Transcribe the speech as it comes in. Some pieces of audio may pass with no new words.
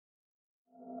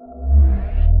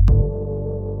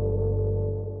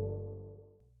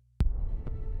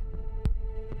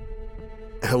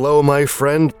Hello, my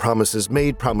friend. Promises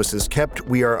made, promises kept.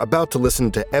 We are about to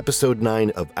listen to episode 9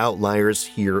 of Outliers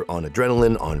here on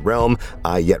Adrenaline on Realm.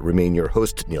 I yet remain your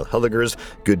host, Neil Helligers.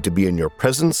 Good to be in your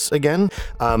presence again.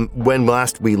 When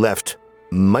last we left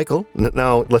Michael,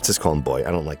 now let's just call him Boy.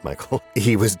 I don't like Michael.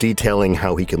 He was detailing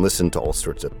how he can listen to all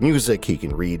sorts of music, he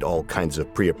can read all kinds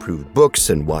of pre-approved books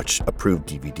and watch approved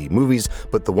DVD movies,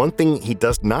 but the one thing he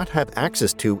does not have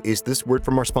access to is this word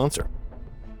from our sponsor.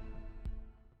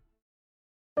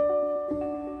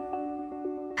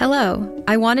 Hello,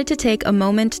 I wanted to take a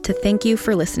moment to thank you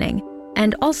for listening,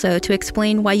 and also to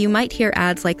explain why you might hear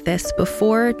ads like this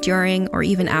before, during, or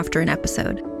even after an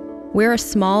episode. We're a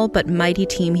small but mighty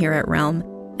team here at Realm,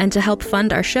 and to help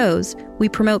fund our shows, we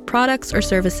promote products or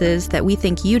services that we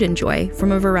think you'd enjoy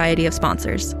from a variety of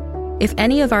sponsors. If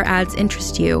any of our ads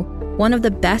interest you, one of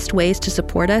the best ways to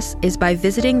support us is by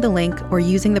visiting the link or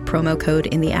using the promo code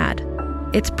in the ad.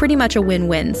 It's pretty much a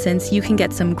win-win since you can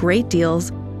get some great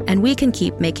deals and we can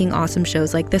keep making awesome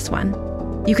shows like this one.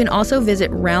 You can also visit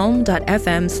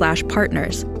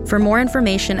realm.fm/partners for more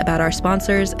information about our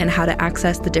sponsors and how to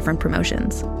access the different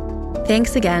promotions.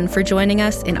 Thanks again for joining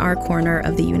us in our corner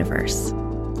of the universe.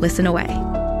 Listen away.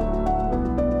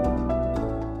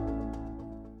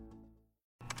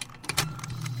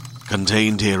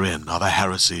 Contained herein are the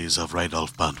heresies of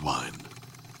Radolf Burntwine,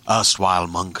 erstwhile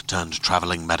monk turned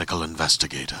traveling medical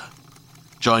investigator.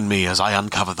 Join me as I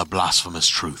uncover the blasphemous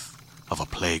truth of a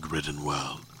plague-ridden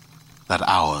world, that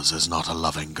ours is not a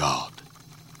loving God,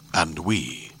 and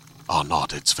we are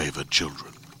not its favored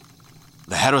children.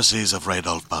 The Heresies of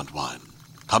Radolf Burntwine,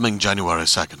 coming January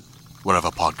 2nd, wherever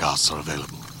podcasts are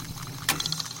available.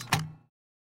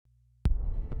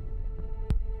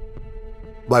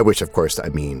 By which, of course, I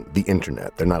mean the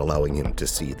internet. They're not allowing him to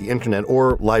see the internet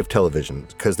or live television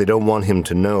because they don't want him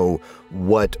to know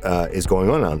what is going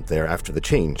on out there after the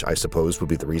change, I suppose, would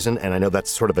be the reason. And I know that's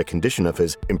sort of a condition of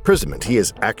his imprisonment. He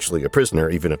is actually a prisoner,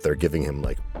 even if they're giving him,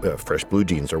 fresh blue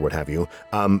jeans or what have you.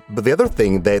 But the other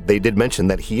thing that they did mention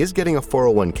that he is getting a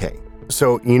 401k.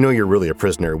 So you know you're really a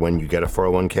prisoner when you get a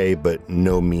 401k, but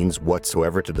no means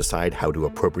whatsoever to decide how to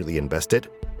appropriately invest it.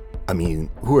 I mean,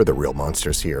 who are the real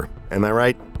monsters here? Am I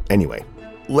right? Anyway,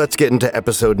 let's get into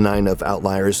episode 9 of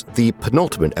Outliers, the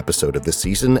penultimate episode of this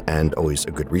season, and always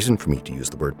a good reason for me to use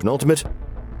the word penultimate.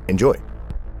 Enjoy.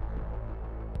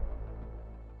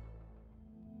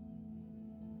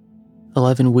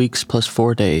 "11 weeks plus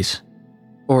 4 days,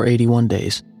 or 81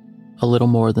 days, a little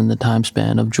more than the time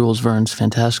span of Jules Verne's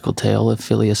fantastical tale of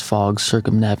Phileas Fogg's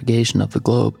circumnavigation of the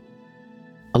globe.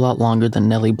 A lot longer than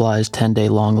Nellie Bly's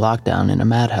 10-day-long lockdown in a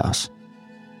madhouse.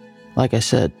 Like I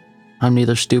said, I'm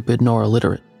neither stupid nor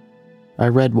illiterate. I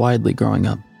read widely growing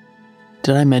up.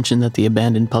 Did I mention that the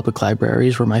abandoned public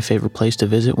libraries were my favorite place to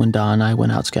visit when Da and I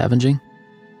went out scavenging?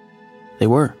 They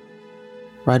were.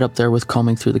 Right up there with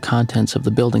combing through the contents of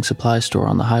the building supply store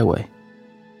on the highway.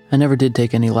 I never did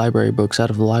take any library books out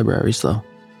of the libraries, though.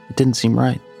 It didn't seem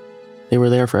right. They were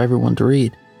there for everyone to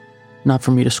read. Not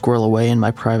for me to squirrel away in my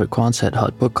private Quonset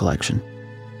hut book collection.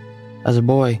 As a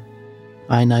boy,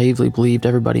 I naively believed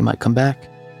everybody might come back.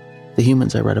 The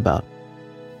humans I read about.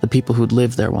 The people who'd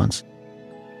lived there once.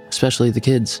 Especially the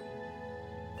kids.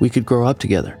 We could grow up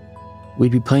together.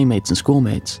 We'd be playmates and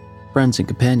schoolmates, friends and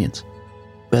companions.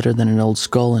 Better than an old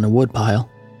skull in a woodpile.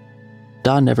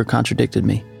 Don never contradicted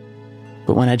me.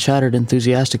 But when I chattered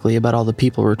enthusiastically about all the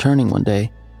people returning one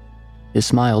day, his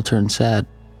smile turned sad.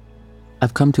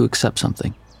 I've come to accept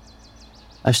something.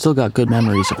 I've still got good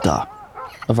memories of Da,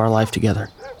 of our life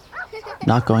together.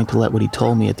 Not going to let what he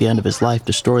told me at the end of his life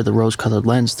destroy the rose-colored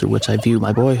lens through which I view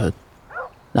my boyhood.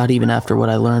 Not even after what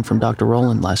I learned from Dr.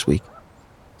 Rowland last week.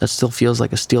 That still feels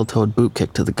like a steel-toed boot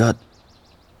kick to the gut.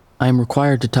 I am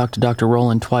required to talk to Dr.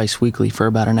 Rowland twice weekly for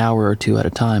about an hour or two at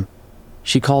a time.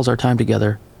 She calls our time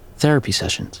together therapy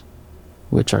sessions,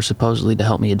 which are supposedly to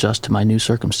help me adjust to my new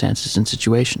circumstances and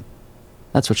situation.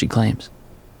 That's what she claims.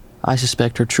 I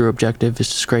suspect her true objective is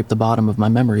to scrape the bottom of my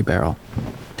memory barrel,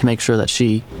 to make sure that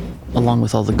she, along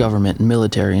with all the government and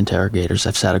military interrogators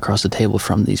I've sat across the table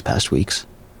from these past weeks,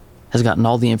 has gotten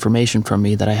all the information from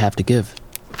me that I have to give,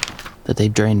 that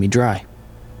they've drained me dry.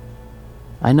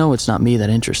 I know it's not me that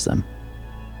interests them.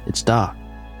 It's Da,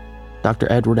 Dr.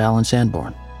 Edward Allen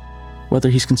Sanborn. Whether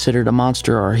he's considered a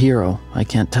monster or a hero, I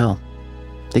can't tell.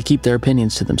 They keep their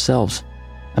opinions to themselves.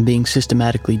 I'm being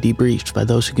systematically debriefed by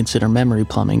those who consider memory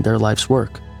plumbing their life's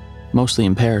work, mostly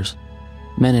in pairs.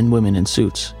 Men and women in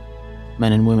suits.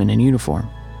 Men and women in uniform.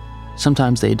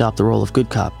 Sometimes they adopt the role of good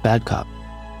cop, bad cop.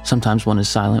 Sometimes one is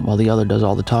silent while the other does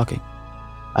all the talking.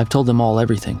 I've told them all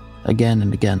everything, again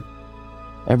and again.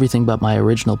 Everything but my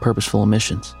original purposeful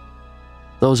omissions.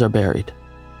 Those are buried,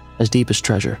 as deep as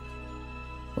treasure.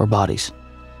 Or bodies.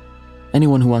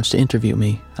 Anyone who wants to interview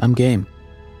me, I'm game.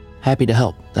 Happy to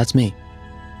help, that's me.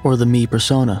 Or the me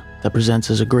persona that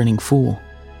presents as a grinning fool.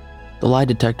 The lie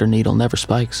detector needle never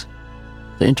spikes.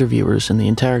 The interviewers and the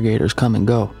interrogators come and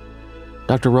go.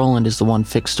 Dr. Roland is the one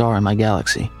fixed star in my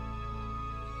galaxy.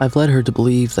 I've led her to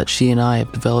believe that she and I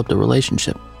have developed a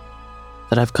relationship,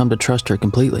 that I've come to trust her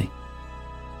completely,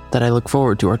 that I look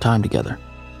forward to our time together,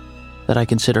 that I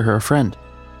consider her a friend,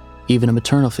 even a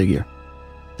maternal figure,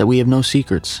 that we have no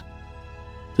secrets.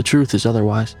 The truth is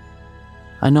otherwise.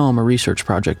 I know I'm a research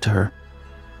project to her.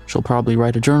 She'll probably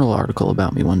write a journal article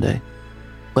about me one day.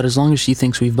 But as long as she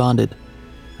thinks we've bonded,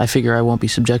 I figure I won't be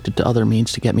subjected to other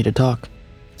means to get me to talk,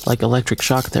 like electric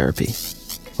shock therapy,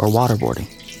 or waterboarding,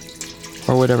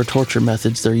 or whatever torture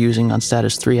methods they're using on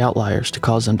Status 3 Outliers to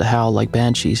cause them to howl like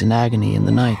banshees in agony in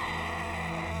the night.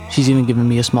 She's even given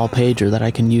me a small pager that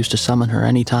I can use to summon her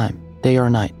anytime, day or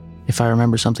night, if I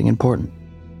remember something important.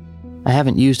 I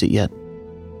haven't used it yet,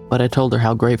 but I told her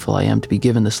how grateful I am to be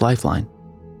given this lifeline.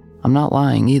 I'm not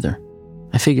lying either.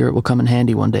 I figure it will come in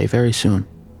handy one day very soon.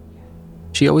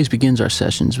 She always begins our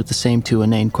sessions with the same two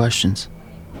inane questions.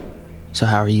 So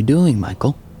how are you doing,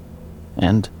 Michael?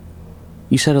 And,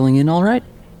 you settling in all right?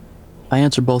 I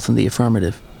answer both in the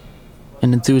affirmative,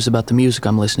 and enthuse about the music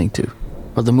I'm listening to,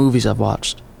 or the movies I've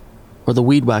watched, or the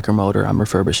weed whacker motor I'm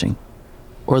refurbishing,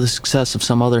 or the success of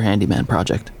some other handyman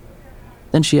project.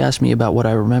 Then she asks me about what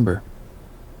I remember,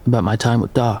 about my time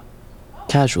with Da,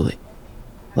 casually,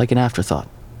 like an afterthought.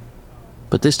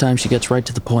 But this time she gets right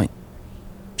to the point.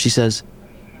 She says,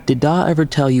 "Did Da ever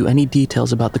tell you any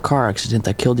details about the car accident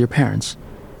that killed your parents?"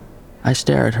 I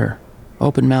stare at her,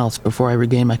 open-mouthed, before I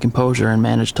regain my composure and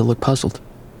manage to look puzzled.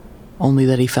 Only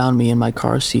that he found me in my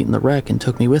car seat in the wreck and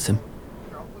took me with him.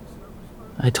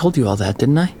 I told you all that,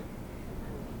 didn't I?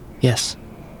 Yes.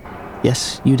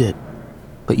 Yes, you did.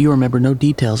 But you remember no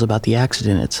details about the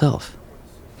accident itself.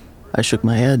 I shook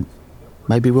my head.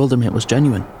 My bewilderment was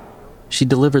genuine. She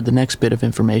delivered the next bit of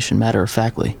information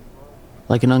matter-of-factly,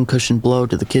 like an uncushioned blow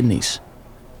to the kidneys.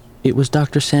 It was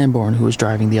Dr. Sanborn who was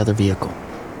driving the other vehicle.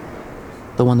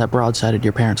 The one that broadsided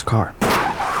your parents' car.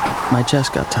 My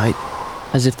chest got tight,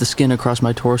 as if the skin across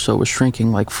my torso was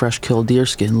shrinking like fresh-killed deer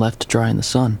skin left to dry in the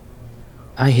sun.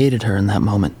 I hated her in that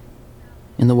moment,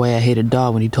 in the way I hated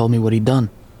Da when he told me what he'd done.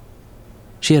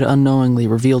 She had unknowingly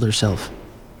revealed herself,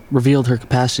 revealed her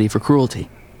capacity for cruelty,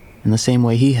 in the same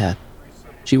way he had.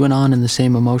 She went on in the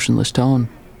same emotionless tone.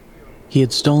 He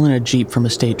had stolen a Jeep from a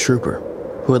state trooper,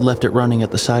 who had left it running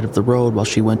at the side of the road while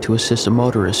she went to assist a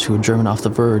motorist who had driven off the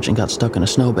verge and got stuck in a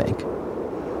snowbank.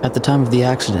 At the time of the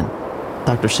accident,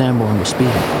 Dr. Sanborn was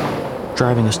speeding,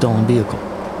 driving a stolen vehicle.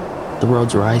 The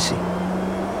roads were icy.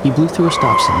 He blew through a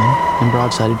stop sign and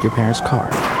broadsided your parents' car,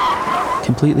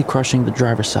 completely crushing the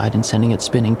driver's side and sending it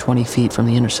spinning 20 feet from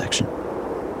the intersection.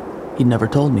 He'd never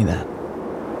told me that.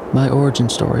 My origin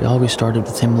story always started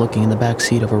with him looking in the back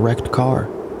seat of a wrecked car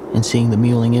and seeing the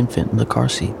mewling infant in the car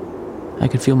seat. I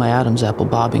could feel my Adam's apple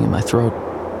bobbing in my throat,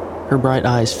 her bright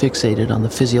eyes fixated on the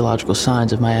physiological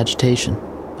signs of my agitation,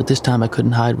 but this time I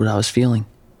couldn't hide what I was feeling.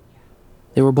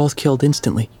 They were both killed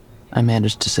instantly, I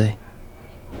managed to say.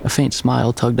 A faint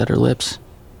smile tugged at her lips.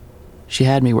 She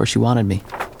had me where she wanted me.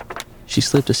 She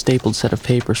slipped a stapled set of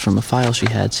papers from a file she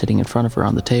had sitting in front of her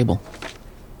on the table.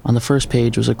 On the first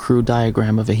page was a crude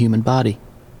diagram of a human body.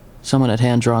 Someone had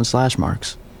hand-drawn slash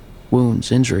marks,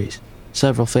 wounds, injuries,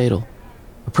 several fatal,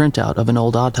 a printout of an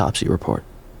old autopsy report.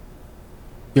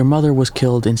 Your mother was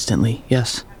killed instantly,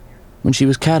 yes. When she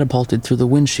was catapulted through the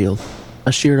windshield,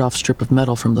 a sheared-off strip of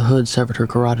metal from the hood severed her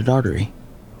carotid artery.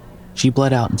 She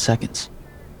bled out in seconds.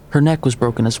 Her neck was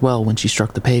broken as well when she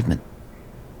struck the pavement.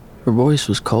 Her voice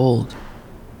was cold,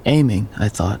 aiming, I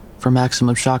thought, for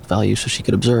maximum shock value so she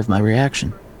could observe my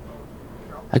reaction.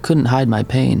 I couldn't hide my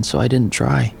pain, so I didn't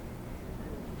try.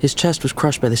 His chest was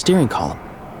crushed by the steering column,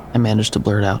 I managed to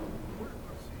blurt out.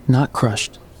 Not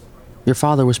crushed. Your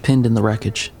father was pinned in the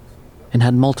wreckage and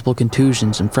had multiple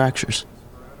contusions and fractures,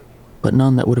 but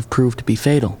none that would have proved to be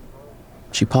fatal.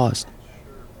 She paused.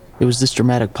 It was this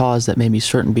dramatic pause that made me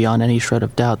certain beyond any shred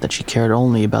of doubt that she cared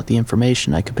only about the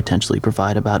information I could potentially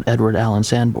provide about Edward Allen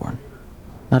Sanborn,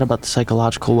 not about the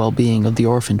psychological well-being of the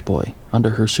orphaned boy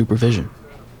under her supervision.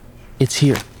 It's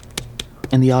here,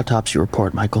 in the autopsy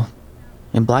report, Michael,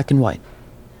 in black and white.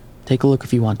 Take a look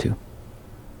if you want to.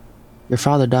 Your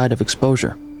father died of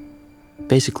exposure.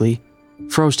 Basically,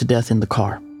 froze to death in the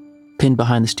car, pinned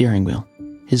behind the steering wheel,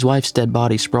 his wife's dead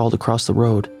body sprawled across the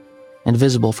road, and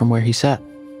visible from where he sat.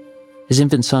 His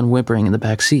infant son whimpering in the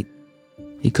back seat.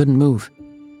 He couldn't move.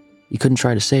 You couldn't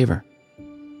try to save her.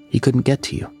 He couldn't get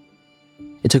to you.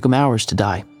 It took him hours to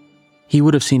die, He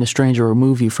would have seen a stranger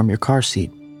remove you from your car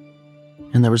seat,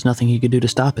 and there was nothing he could do to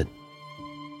stop it.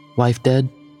 Wife dead,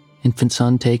 infant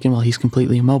son taken while he's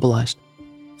completely immobilized,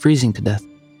 freezing to death.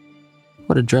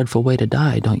 What a dreadful way to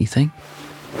die, don't you think?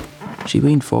 She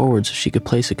leaned forward so she could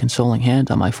place a consoling hand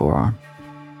on my forearm.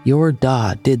 Your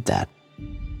Da did that.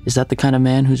 Is that the kind of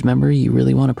man whose memory you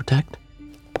really want to protect?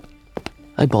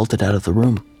 I bolted out of the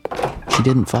room. She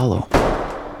didn't follow.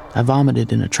 I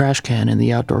vomited in a trash can in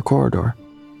the outdoor corridor,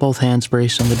 both hands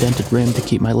braced on the dented rim to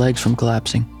keep my legs from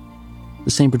collapsing. The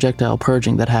same projectile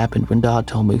purging that happened when Da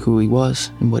told me who he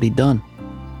was and what he'd done.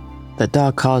 That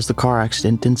Da caused the car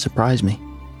accident didn't surprise me.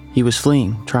 He was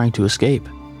fleeing, trying to escape.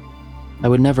 I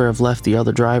would never have left the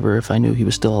other driver if I knew he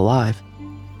was still alive.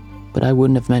 But I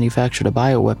wouldn't have manufactured a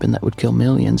bioweapon that would kill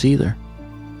millions either.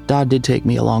 Da did take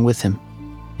me along with him.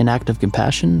 An act of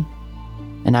compassion?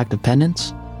 An act of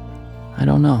penance? I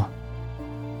don't know.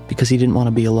 Because he didn't want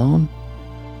to be alone?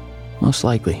 Most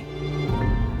likely.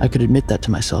 I could admit that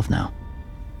to myself now.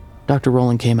 Dr.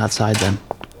 Rowland came outside then.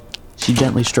 She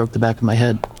gently stroked the back of my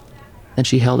head. Then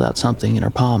she held out something in her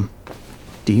palm.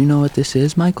 Do you know what this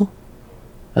is, Michael?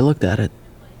 I looked at it.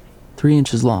 3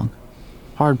 inches long.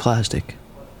 Hard plastic.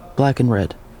 Black and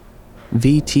red.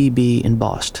 VTB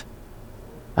embossed.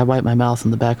 I wiped my mouth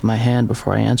on the back of my hand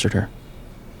before I answered her.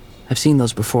 I've seen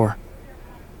those before.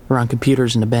 Around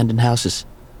computers in abandoned houses.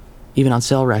 Even on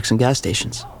cell racks and gas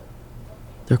stations.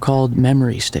 They're called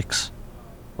memory sticks.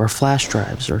 Or flash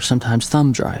drives, or sometimes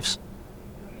thumb drives.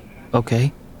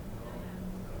 Okay.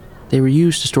 They were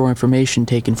used to store information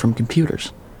taken from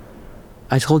computers.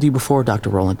 I told you before, Dr.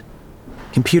 Rowland.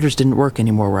 Computers didn't work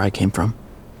anymore where I came from.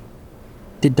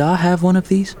 Did Da have one of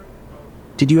these?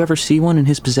 Did you ever see one in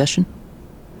his possession?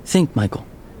 Think, Michael.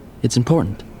 It's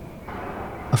important.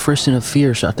 A frisson of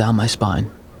fear shot down my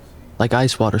spine, like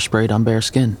ice water sprayed on bare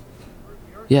skin.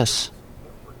 Yes.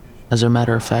 As a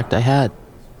matter of fact, I had.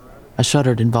 I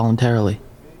shuddered involuntarily.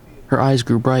 Her eyes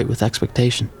grew bright with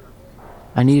expectation.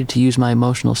 I needed to use my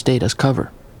emotional state as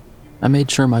cover. I made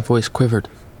sure my voice quivered.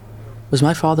 Was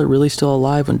my father really still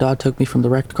alive when Da took me from the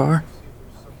wrecked car?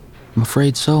 I'm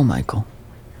afraid so, Michael.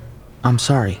 I'm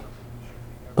sorry.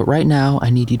 But right now, I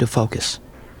need you to focus.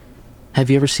 Have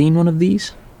you ever seen one of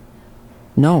these?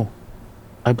 No.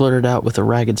 I blurted out with a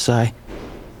ragged sigh.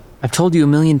 I've told you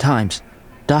 1,000,000 times.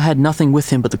 Da had nothing with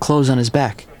him but the clothes on his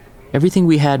back. Everything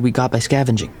we had, we got by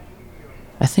scavenging.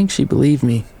 I think she believed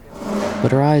me,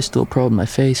 but her eyes still probed my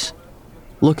face.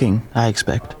 Looking, I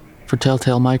expect, for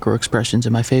telltale micro-expressions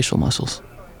in my facial muscles.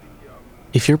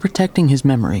 If you're protecting his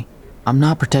memory, I'm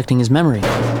not protecting his memory,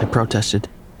 I protested,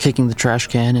 kicking the trash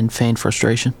can in feigned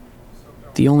frustration.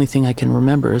 The only thing I can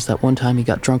remember is that one time he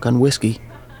got drunk on whiskey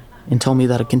and told me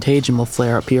that a contagion will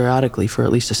flare up periodically for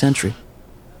at least a century.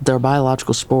 There are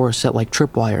biological spores set like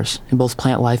tripwires in both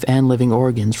plant life and living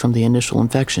organs from the initial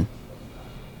infection.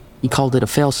 He called it a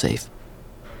failsafe,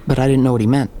 but I didn't know what he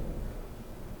meant.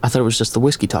 I thought it was just the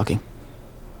whiskey talking.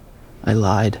 I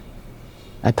lied.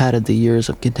 I padded the years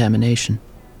of contamination.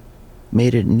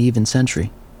 Made it an even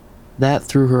century. That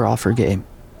threw her off her game.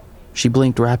 She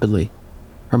blinked rapidly,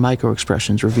 her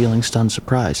micro-expressions revealing stunned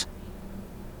surprise.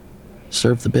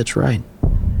 Served the bitch right.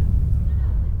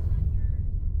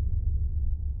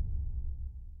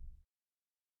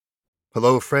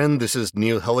 Hello, friend. This is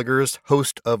Neil Helligers,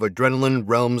 host of Adrenaline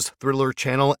Realms Thriller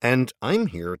channel, and I'm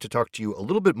here to talk to you a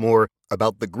little bit more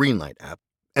about the Greenlight app.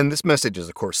 And this message is,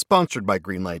 of course, sponsored by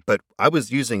Greenlight, but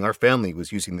our family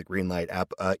was using the Greenlight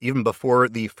app even before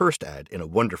the first ad in a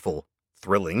wonderful,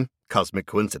 thrilling, cosmic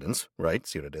coincidence, right?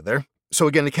 See what I did there? So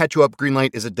again, to catch you up,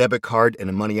 Greenlight is a debit card and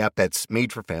a money app that's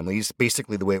made for families.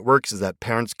 Basically, the way it works is that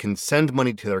parents can send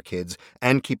money to their kids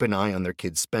and keep an eye on their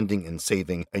kids' spending and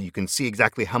saving. And you can see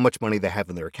exactly how much money they have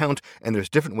in their account, and there's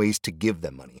different ways to give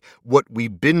them money. What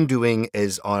we've been doing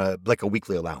is like a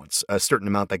weekly allowance, a certain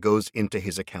amount that goes into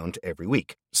his account every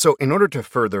week. So in order to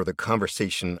further the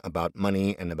conversation about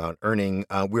money and about earning,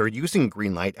 we're using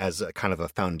Greenlight as a kind of a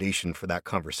foundation for that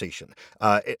conversation.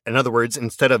 In other words,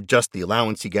 instead of just the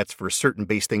allowance he gets for certain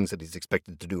base things that he's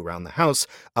expected to do around the house,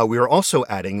 we are also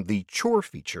adding the chore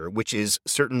feature, which is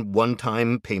certain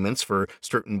one-time payments for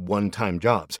certain one-time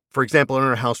jobs. For example, in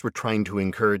our house, we're trying to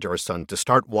encourage our son to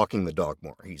start walking the dog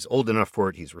more. He's old enough for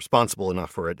it, he's responsible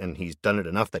enough for it, and he's done it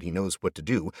enough that he knows what to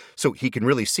do. So he can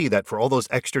really see that for all those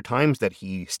extra times that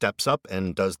he steps up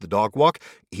and does the dog walk,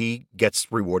 he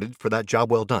gets rewarded for that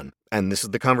job well done. And this is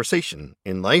the conversation.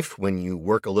 In life, when you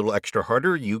work a little extra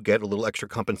harder, you get a little extra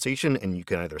compensation, and you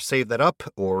can either save that up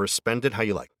or spend it how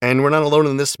you like. And we're not alone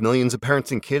in this. Millions of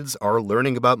parents and kids are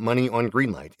learning about money on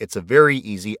Greenlight. It's a very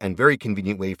easy and very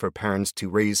convenient way for parents to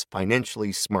raise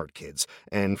financially smart kids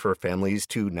and for families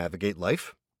to navigate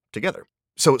life together.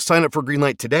 So sign up for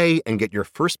Greenlight today and get your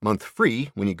first month free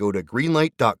when you go to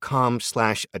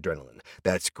greenlight.com/adrenaline.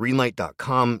 That's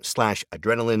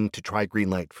greenlight.com/adrenaline to try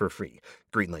Greenlight for free.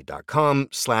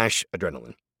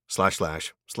 Greenlight.com/adrenaline.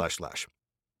 //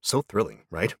 So thrilling,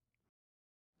 right?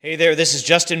 Hey there, this is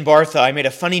Justin Bartha. I made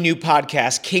a funny new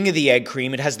podcast, King of the Egg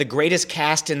Cream. It has the greatest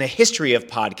cast in the history of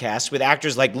podcasts with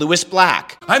actors like Louis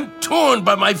Black. I'm torn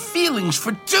by my feelings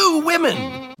for two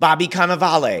women. Bobby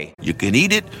Cannavale. You can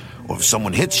eat it, or if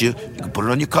someone hits you, you can put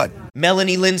it on your cut.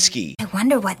 Melanie Linsky. I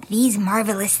wonder what these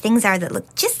marvelous things are that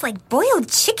look just like boiled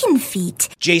chicken feet.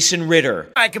 Jason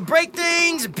Ritter. I can break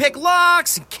things and pick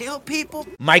locks and kill people.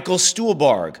 Michael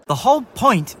Stuhlbarg. The whole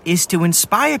point is to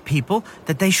inspire people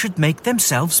that they should make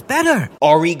themselves better.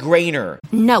 Ari Grainer.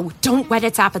 No, don't whet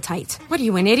its appetite. What are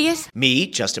you, an idiot? Me,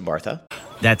 Justin Bartha.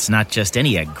 That's not just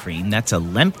any egg cream, that's a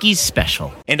Lemke's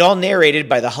special. And all narrated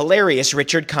by the hilarious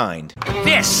Richard Kind.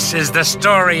 This is the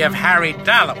story of Harry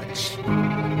Dalowitz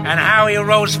and how he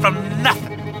rose from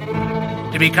nothing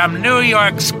to become New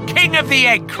York's King of the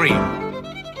Egg Cream.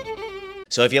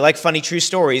 So if you like funny true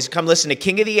stories, come listen to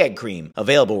King of the Egg Cream,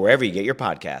 available wherever you get your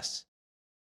podcasts.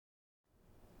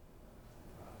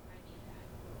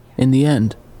 In the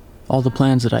end, all the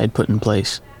plans that I had put in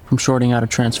place, from shorting out a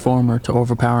transformer to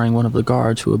overpowering one of the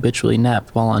guards who habitually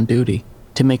napped while on duty,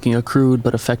 to making a crude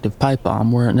but effective pipe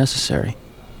bomb, weren't necessary.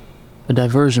 A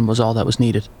diversion was all that was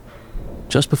needed.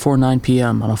 Just before 9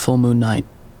 p.m. on a full moon night,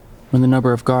 when the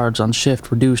number of guards on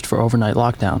shift reduced for overnight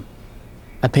lockdown,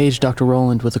 I paged Dr.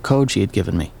 Rowland with a code she had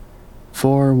given me.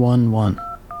 411.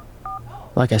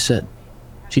 Like I said,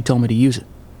 she told me to use it,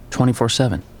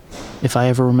 24/7, if I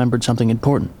ever remembered something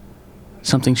important,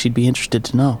 something she'd be interested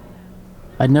to know.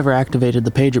 I'd never activated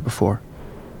the pager before,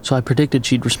 so I predicted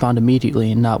she'd respond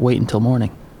immediately and not wait until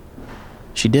morning.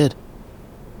 She did.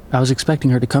 I was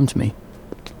expecting her to come to me,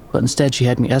 but instead she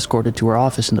had me escorted to her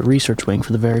office in the research wing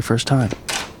for the very first time.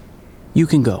 "You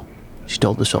can go," she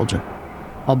told the soldier.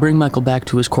 "I'll bring Michael back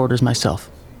to his quarters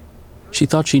myself." She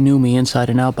thought she knew me inside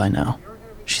and out by now.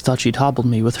 She thought she'd hobbled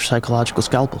me with her psychological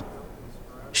scalpel.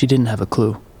 She didn't have a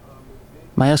clue.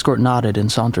 My escort nodded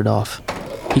and sauntered off.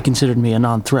 He considered me a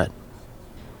non-threat.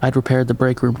 I'd repaired the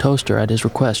break room toaster at his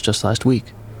request just last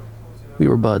week. We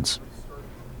were buds.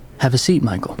 "Have a seat,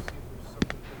 Michael,"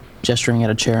 gesturing at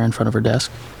a chair in front of her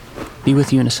desk. "Be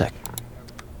with you in a sec."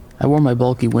 I wore my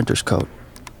bulky winter's coat,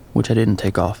 which I didn't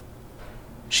take off.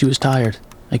 She was tired,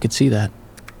 I could see that.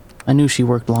 I knew she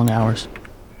worked long hours.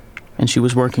 And she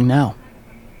was working now.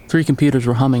 3 computers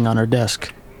were humming on her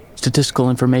desk, statistical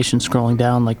information scrolling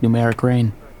down like numeric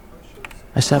rain.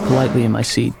 I sat politely in my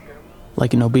seat,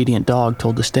 like an obedient dog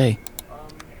told to stay.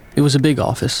 It was a big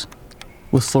office,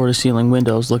 with floor-to-ceiling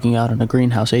windows looking out on a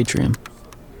greenhouse atrium.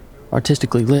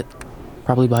 Artistically lit,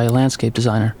 probably by a landscape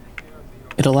designer.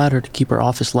 It allowed her to keep her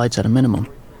office lights at a minimum.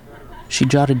 She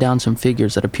jotted down some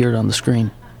figures that appeared on the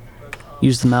screen,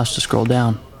 used the mouse to scroll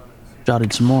down,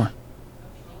 jotted some more.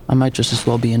 I might just as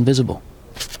well be invisible.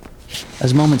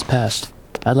 As moments passed,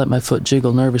 I let my foot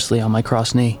jiggle nervously on my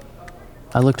crossed knee.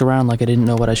 I looked around like I didn't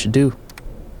know what I should do,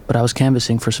 but I was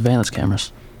canvassing for surveillance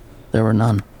cameras. There were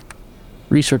none.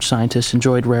 Research scientists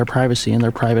enjoyed rare privacy in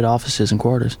their private offices and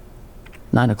quarters.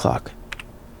 9 o'clock.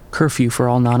 Curfew for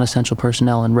all non-essential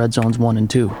personnel in red zones 1 and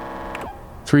 2.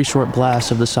 3 short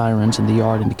blasts of the sirens in the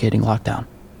yard indicating lockdown.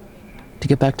 To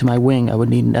get back to my wing, I would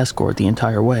need an escort the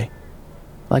entire way.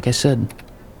 Like I said,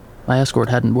 my escort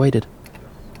hadn't waited.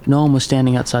 No one was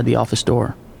standing outside the office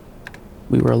door.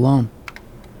 We were alone.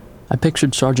 I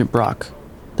pictured Sergeant Brock,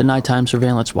 the nighttime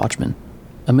surveillance watchman,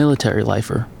 a military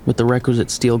lifer with the requisite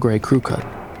steel gray crew cut,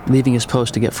 leaving his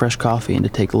post to get fresh coffee and to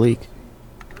take a leak.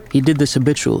 He did this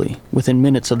habitually, within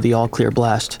minutes of the all-clear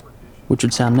blast, which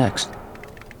would sound next.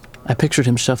 I pictured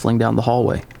him shuffling down the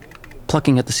hallway,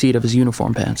 plucking at the seat of his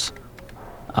uniform pants.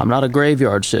 "I'm not a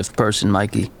graveyard shift person,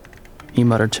 Mikey," he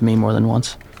muttered to me more than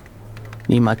once.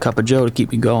 "Need my cup of joe to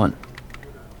keep me going.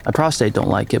 My prostate don't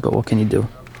like it, but what can you do?"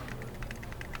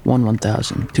 1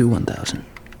 1,000, 2 1,000.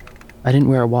 I didn't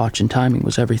wear a watch and timing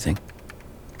was everything.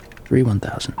 3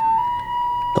 1,000.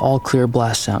 The all-clear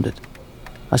blast sounded.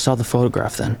 I saw the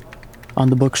photograph then, on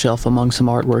the bookshelf among some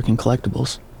artwork and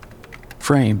collectibles.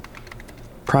 Frame.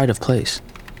 Pride of place.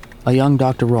 A young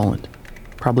Dr. Rowland,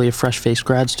 probably a fresh-faced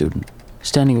grad student,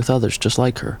 standing with others just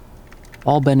like her,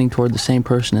 all bending toward the same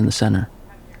person in the center,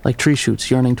 like tree shoots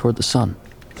yearning toward the sun.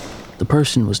 The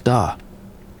person was Da.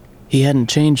 He hadn't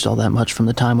changed all that much from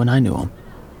the time when I knew him.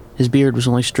 His beard was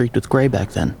only streaked with gray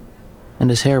back then, and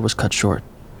his hair was cut short,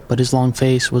 but his long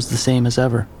face was the same as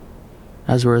ever,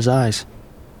 as were his eyes.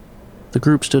 The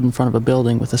group stood in front of a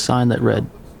building with a sign that read,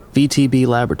 VTB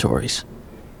Laboratories.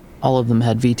 All of them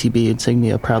had VTB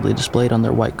insignia proudly displayed on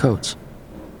their white coats.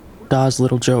 Da's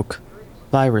little joke,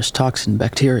 virus, toxin,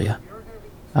 bacteria.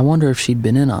 I wonder if she'd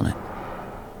been in on it.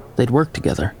 They'd worked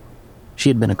together. She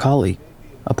had been a colleague,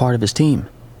 a part of his team.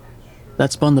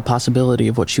 That spun the possibility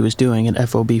of what she was doing at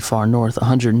FOB Far North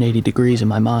 180 degrees in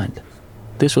my mind.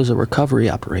 This was a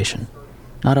recovery operation,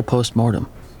 not a post-mortem.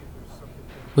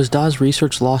 Was Da's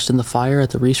research lost in the fire at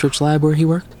the research lab where he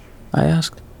worked? I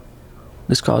asked.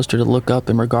 This caused her to look up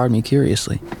and regard me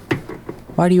curiously.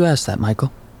 Why do you ask that,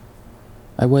 Michael?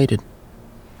 I waited,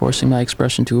 forcing my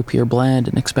expression to appear bland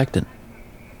and expectant.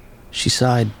 She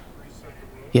sighed.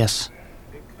 Yes.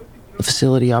 The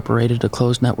facility operated a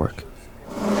closed network.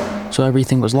 So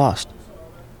everything was lost.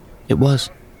 It was.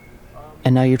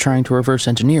 And now you're trying to reverse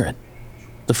engineer it.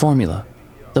 The formula.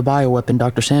 The bioweapon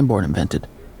Dr. Sanborn invented.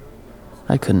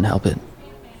 I couldn't help it.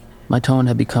 My tone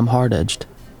had become hard-edged.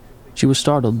 She was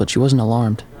startled, but she wasn't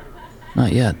alarmed.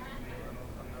 Not yet.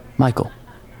 Michael,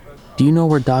 do you know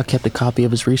where Doc kept a copy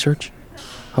of his research?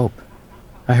 Hope.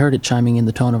 I heard it chiming in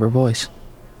the tone of her voice.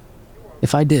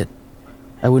 If I did,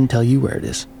 I wouldn't tell you where it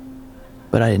is.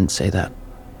 But I didn't say that.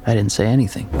 I didn't say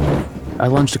anything. I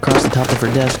lunged across the top of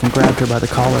her desk and grabbed her by the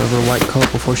collar of her white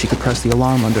coat before she could press the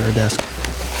alarm under her desk.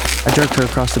 I jerked her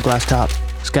across the glass top,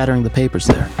 scattering the papers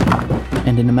there.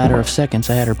 And in a matter of seconds,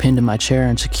 I had her pinned in my chair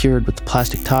and secured with the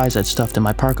plastic ties I'd stuffed in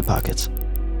my parka pockets,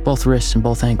 both wrists and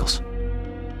both ankles.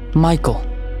 Michael,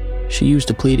 she used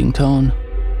a pleading tone.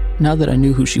 Now that I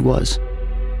knew who she was,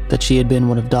 that she had been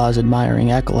one of Da's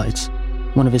admiring acolytes,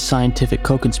 one of his scientific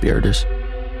co-conspirators,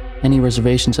 any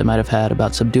reservations I might have had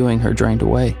about subduing her drained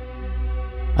away.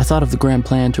 I thought of the grand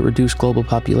plan to reduce global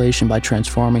population by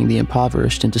transforming the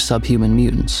impoverished into subhuman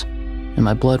mutants, and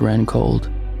my blood ran cold.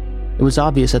 It was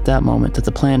obvious at that moment that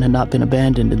the plan had not been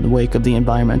abandoned in the wake of the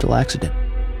environmental accident.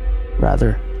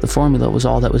 Rather, the formula was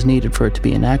all that was needed for it to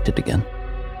be enacted again.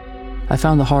 I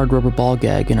found the hard rubber ball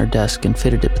gag in her desk and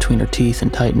fitted it between her teeth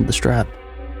and tightened the strap.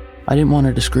 I didn't want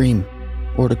her to scream,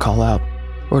 or to call out,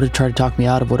 or to try to talk me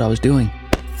out of what I was doing.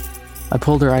 I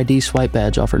pulled her ID swipe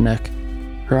badge off her neck.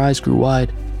 Her eyes grew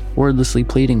wide, wordlessly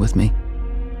pleading with me.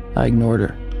 I ignored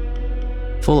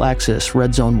her. Full access,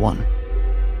 Red Zone 1.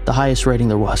 The highest rating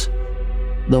there was,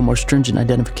 though more stringent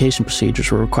identification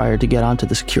procedures were required to get onto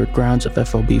the secured grounds of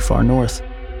FOB Far North,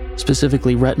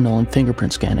 specifically retinal and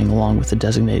fingerprint scanning along with the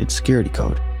designated security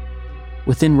code.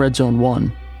 Within Red Zone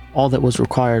 1, all that was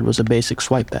required was a basic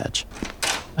swipe badge.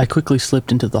 I quickly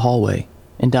slipped into the hallway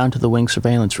and down to the wing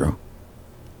surveillance room.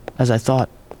 As I thought,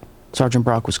 Sergeant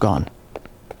Brock was gone.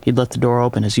 He'd left the door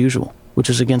open as usual, which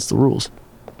was against the rules.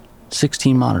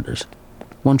 16 monitors,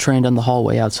 one trained on the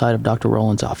hallway outside of Dr.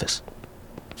 Rowland's office.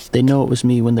 They know it was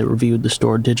me when they reviewed the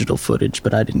stored digital footage,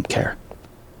 but I didn't care.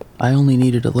 I only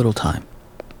needed a little time.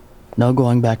 No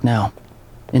going back now.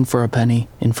 In for a penny,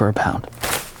 in for a pound.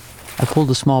 I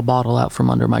pulled a small bottle out from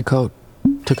under my coat,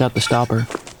 took out the stopper,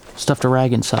 stuffed a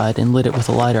rag inside, and lit it with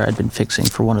a lighter I'd been fixing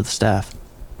for one of the staff.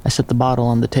 I set the bottle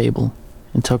on the table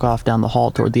and took off down the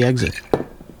hall toward the exit.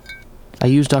 I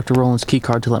used Dr. Rowland's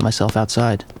keycard to let myself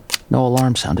outside. No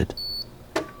alarm sounded.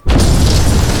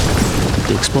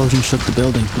 The explosion shook the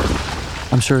building.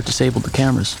 I'm sure it disabled the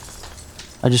cameras.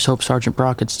 I just hoped Sergeant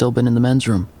Brock had still been in the men's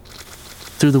room.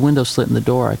 Through the window slit in the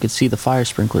door, I could see the fire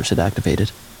sprinklers had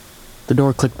activated. The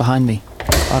door clicked behind me.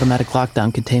 Automatic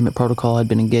lockdown containment protocol had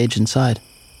been engaged inside.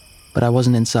 But I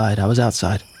wasn't inside, I was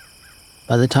outside.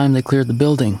 By the time they cleared the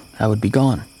building, I would be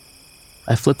gone.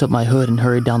 I flipped up my hood and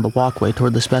hurried down the walkway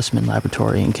toward the specimen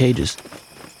laboratory in cages.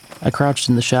 I crouched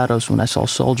in the shadows when I saw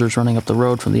soldiers running up the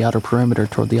road from the outer perimeter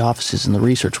toward the offices in the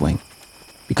research wing.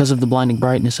 Because of the blinding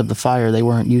brightness of the fire, they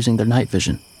weren't using their night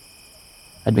vision.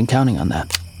 I'd been counting on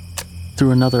that.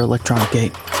 Through another electronic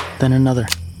gate, then another.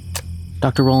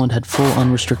 Dr. Rowland had full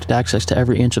unrestricted access to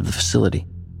every inch of the facility.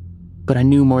 But I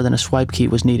knew more than a swipe key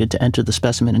was needed to enter the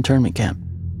specimen internment camp.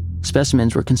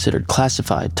 Specimens were considered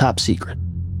classified, top secret.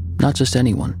 Not just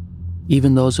anyone.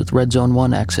 Even those with Red Zone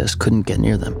 1 access couldn't get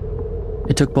near them.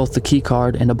 It took both the key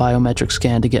card and a biometric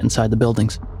scan to get inside the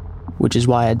buildings, which is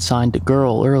why I'd signed a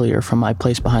girl earlier from my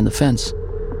place behind the fence.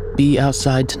 Be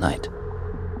outside tonight.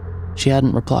 She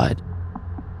hadn't replied,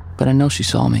 but I know she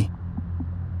saw me.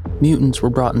 Mutants were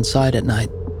brought inside at night,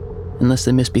 unless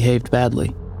they misbehaved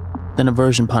badly. Then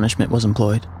aversion punishment was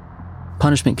employed.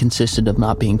 Punishment consisted of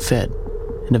not being fed,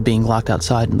 and of being locked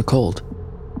outside in the cold.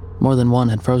 More than one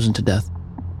had frozen to death.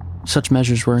 Such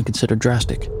measures weren't considered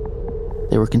drastic.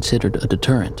 They were considered a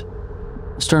deterrent,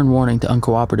 a stern warning to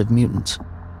uncooperative mutants.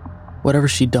 Whatever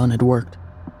she'd done had worked.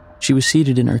 She was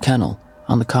seated in her kennel,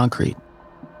 on the concrete,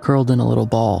 curled in a little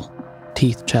ball,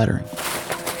 teeth chattering.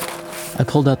 I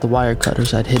pulled out the wire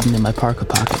cutters I'd hidden in my parka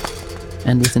pocket,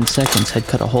 and within seconds had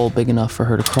cut a hole big enough for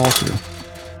her to crawl through.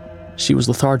 She was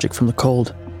lethargic from the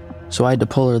cold, so I had to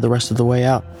pull her the rest of the way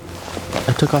out.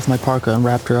 I took off my parka and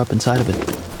wrapped her up inside of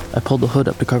it. I pulled the hood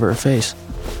up to cover her face.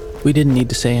 We didn't need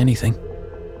to say anything.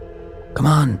 "Come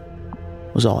on,"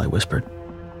 was all I whispered.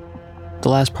 The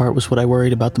last part was what I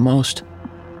worried about the most,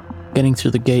 getting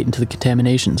through the gate into the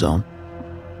contamination zone.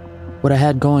 What I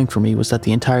had going for me was that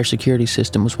the entire security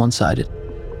system was one-sided,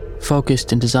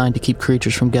 focused and designed to keep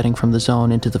creatures from getting from the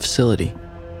zone into the facility.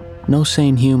 No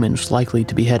sane human was likely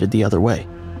to be headed the other way.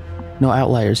 No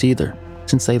outliers either,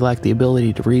 since they lacked the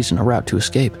ability to reason a route to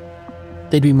escape.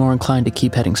 They'd be more inclined to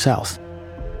keep heading south,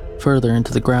 further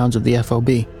into the grounds of the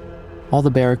FOB. All the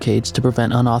barricades to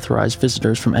prevent unauthorized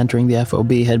visitors from entering the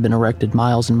FOB had been erected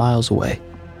miles and miles away,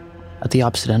 at the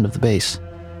opposite end of the base,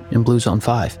 in Blue Zone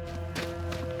 5.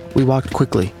 We walked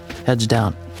quickly, heads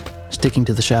down, sticking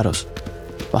to the shadows.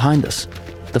 Behind us,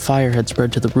 the fire had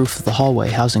spread to the roof of the hallway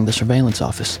housing the surveillance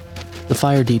office. The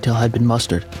fire detail had been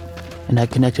mustered, and had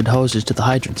connected hoses to the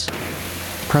hydrants.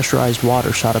 Pressurized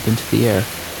water shot up into the air,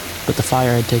 but the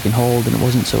fire had taken hold and it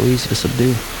wasn't so easy to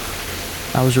subdue.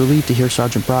 I was relieved to hear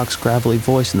Sergeant Brock's gravelly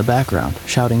voice in the background,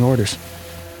 shouting orders.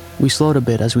 We slowed a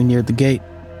bit as we neared the gate.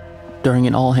 During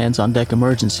an all-hands-on-deck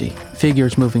emergency,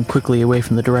 figures moving quickly away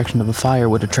from the direction of the fire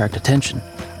would attract attention.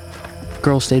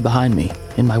 Girls stayed behind me,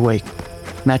 in my wake,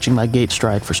 matching my gait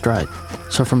stride for stride,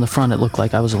 so from the front it looked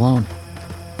like I was alone.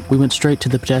 We went straight to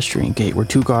the pedestrian gate where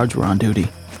 2 guards were on duty.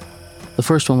 The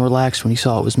first one relaxed when he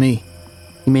saw it was me.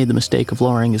 He made the mistake of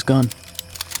lowering his gun.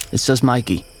 "It says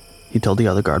Mikey," he told the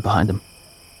other guard behind him.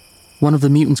 "One of the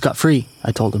mutants got free,"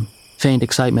 I told him, feigned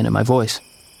excitement in my voice.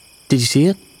 "Did you see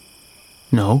it?"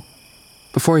 "No."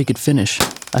 Before he could finish,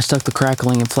 I stuck the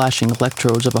crackling and flashing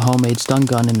electrodes of a homemade stun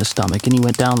gun in his stomach and he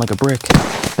went down like a brick,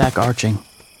 back arching,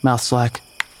 mouth slack.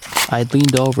 I had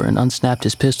leaned over and unsnapped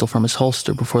his pistol from his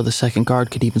holster before the second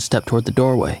guard could even step toward the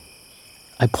doorway.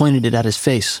 I pointed it at his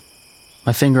face,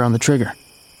 my finger on the trigger.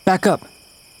 "Back up!"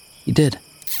 He did.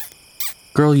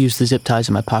 Girl used the zip ties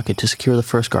in my pocket to secure the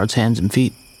first guard's hands and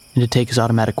feet, and to take his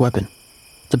automatic weapon.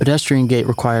 The pedestrian gate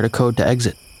required a code to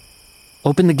exit.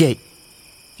 "Open the gate."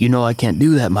 "You know I can't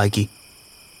do that, Mikey."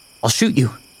 "I'll shoot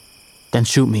you." "Then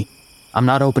shoot me. I'm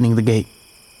not opening the gate.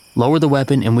 Lower the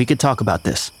weapon and we could talk about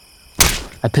this."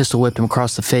 I pistol whipped him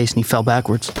across the face and he fell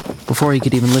backwards. Before he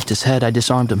could even lift his head, I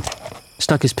disarmed him,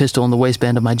 stuck his pistol in the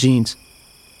waistband of my jeans.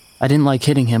 I didn't like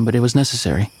hitting him, but it was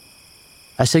necessary.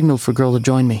 I signaled for Girl to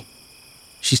join me.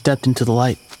 She stepped into the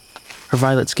light, her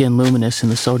violet skin luminous in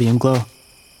the sodium glow.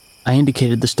 I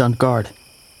indicated the stunned guard.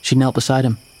 She knelt beside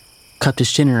him, cupped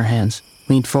his chin in her hands,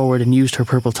 leaned forward and used her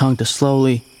purple tongue to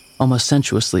slowly, almost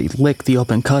sensuously, lick the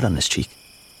open cut on his cheek.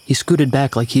 He scooted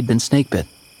back like he'd been snake bit.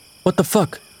 "What the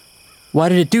fuck? Why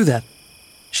did it do that?"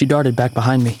 She darted back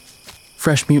behind me.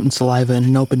 "Fresh mutant saliva in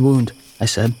an open wound," I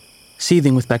said,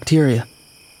 "seething with bacteria.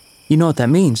 You know what that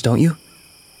means, don't you?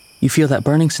 You feel that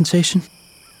burning sensation?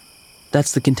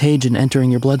 That's the contagion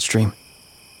entering your bloodstream.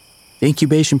 The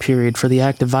incubation period for the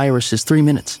active virus is 3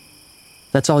 minutes.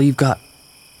 That's all you've got.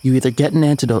 You either get an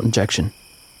antidote injection,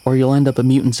 or you'll end up a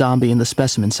mutant zombie in the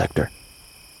specimen sector.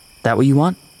 That what you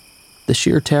want?" The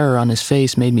sheer terror on his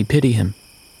face made me pity him,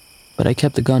 but I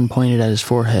kept the gun pointed at his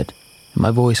forehead, and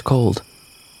my voice cold.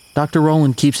 "Dr.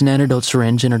 Rowland keeps an antidote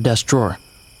syringe in her desk drawer.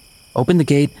 Open the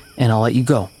gate, and I'll let you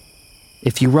go.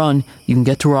 If you run, you can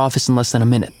get to her office in less than a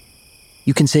minute.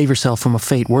 You can save yourself from a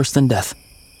fate worse than death."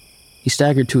 He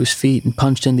staggered to his feet and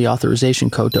punched in the authorization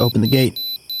code to open the gate.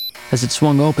 As it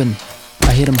swung open,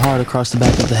 I hit him hard across the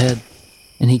back of the head,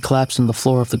 and he collapsed on the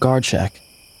floor of the guard shack.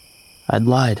 I'd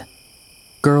lied.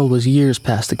 Girl was years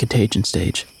past the contagion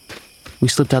stage. We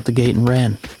slipped out the gate and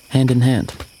ran, hand in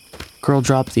hand. Girl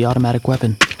dropped the automatic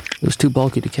weapon. It was too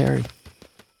bulky to carry.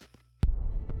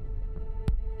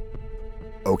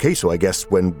 Okay, so I guess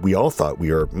when we all thought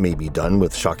we were maybe done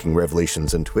with shocking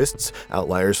revelations and twists,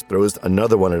 Outliers throws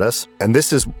another one at us. And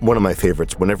this is one of my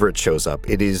favorites whenever it shows up.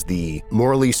 It is the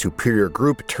morally superior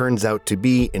group turns out to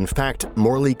be, in fact,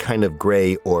 morally kind of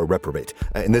gray or reprobate.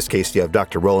 In this case, you have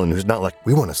Dr. Rowland, who's not like,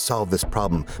 "We want to solve this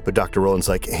problem." But Dr. Rowland's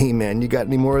like, "Hey man, you got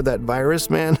any more of that virus,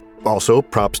 man?" Also,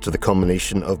 props to the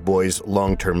culmination of Boy's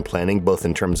long-term planning, both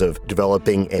in terms of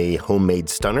developing a homemade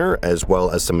stunner as well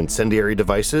as some incendiary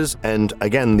devices, and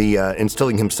again, the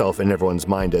instilling himself in everyone's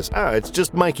mind as, it's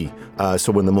just Mikey.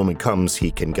 So when the moment comes,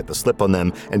 he can get the slip on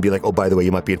them and be like, oh, by the way,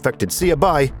 you might be infected. See ya,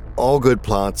 bye. All good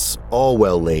plots, all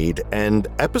well laid, and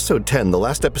episode 10, the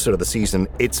last episode of the season,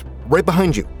 it's right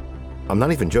behind you. I'm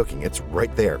not even joking, it's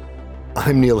right there.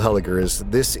 I'm Neil Helligers.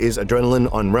 This is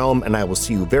Adrenaline on Realm, and I will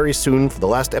see you very soon for the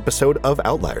last episode of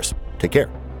Outliers. Take care.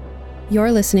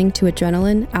 You're listening to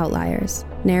Adrenaline Outliers,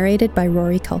 narrated by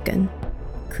Rory Culkin.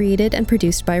 Created and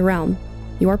produced by Realm,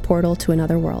 your portal to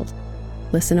another world.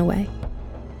 Listen away.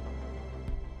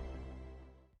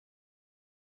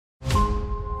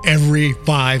 Every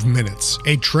 5 minutes,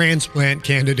 a transplant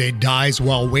candidate dies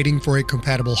while waiting for a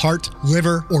compatible heart,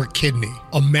 liver, or kidney.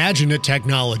 Imagine a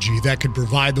technology that could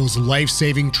provide those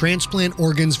life-saving transplant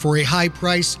organs for a high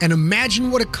price, and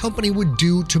imagine what a company would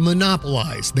do to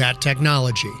monopolize that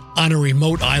technology. On a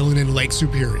remote island in Lake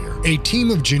Superior, a team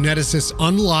of geneticists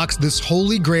unlocks this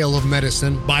holy grail of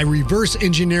medicine by reverse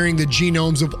engineering the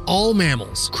genomes of all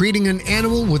mammals, creating an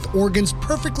animal with organs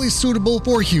perfectly suitable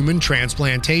for human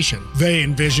transplantation. They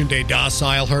envisioned a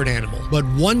docile herd animal, but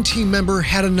one team member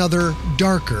had another,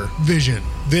 darker vision.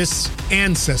 This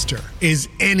ancestor is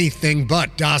anything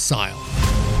but docile.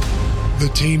 The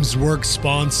team's work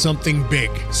spawned something big,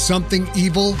 something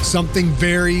evil, something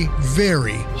very,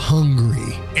 very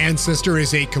hungry. Ancestor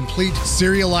is a complete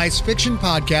serialized fiction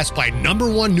podcast by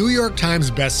 #1 New York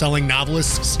Times bestselling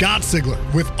novelist Scott Sigler,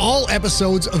 with all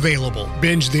episodes available.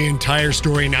 Binge the entire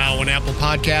story now on Apple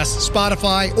Podcasts,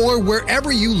 Spotify, or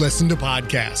wherever you listen to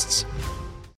podcasts.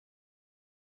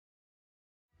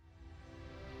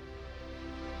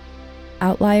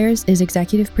 Outliers is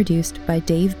executive produced by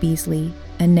Dave Beasley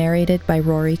and narrated by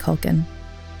Rory Culkin.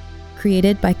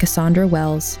 Created by Cassandra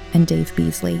Wells and Dave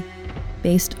Beasley,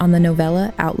 based on the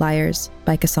novella Outliers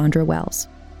by Cassandra Wells.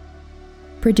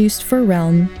 Produced for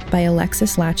Realm by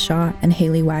Alexis Latshaw and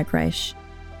Haley Wagreich.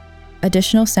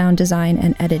 Additional sound design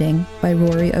and editing by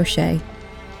Rory O'Shea.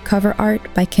 Cover art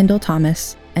by Kendall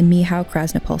Thomas and Michał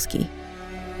Krasnopolski.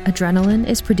 Adrenaline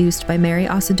is produced by Mary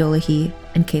Osadolahi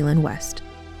and Kaylin West.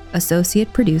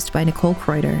 Associate produced by Nicole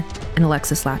Kreuter and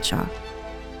Alexis Latshaw.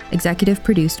 Executive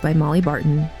produced by Molly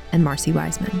Barton and Marcy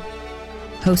Wiseman.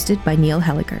 Hosted by Neil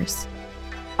Helligers.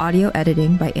 Audio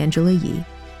editing by Angela Yee.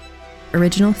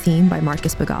 Original theme by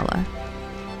Marcus Bagala.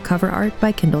 Cover art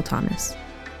by Kendall Thomas.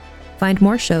 Find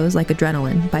more shows like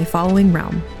Adrenaline by following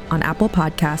Realm on Apple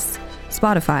Podcasts,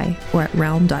 Spotify, or at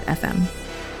realm.fm.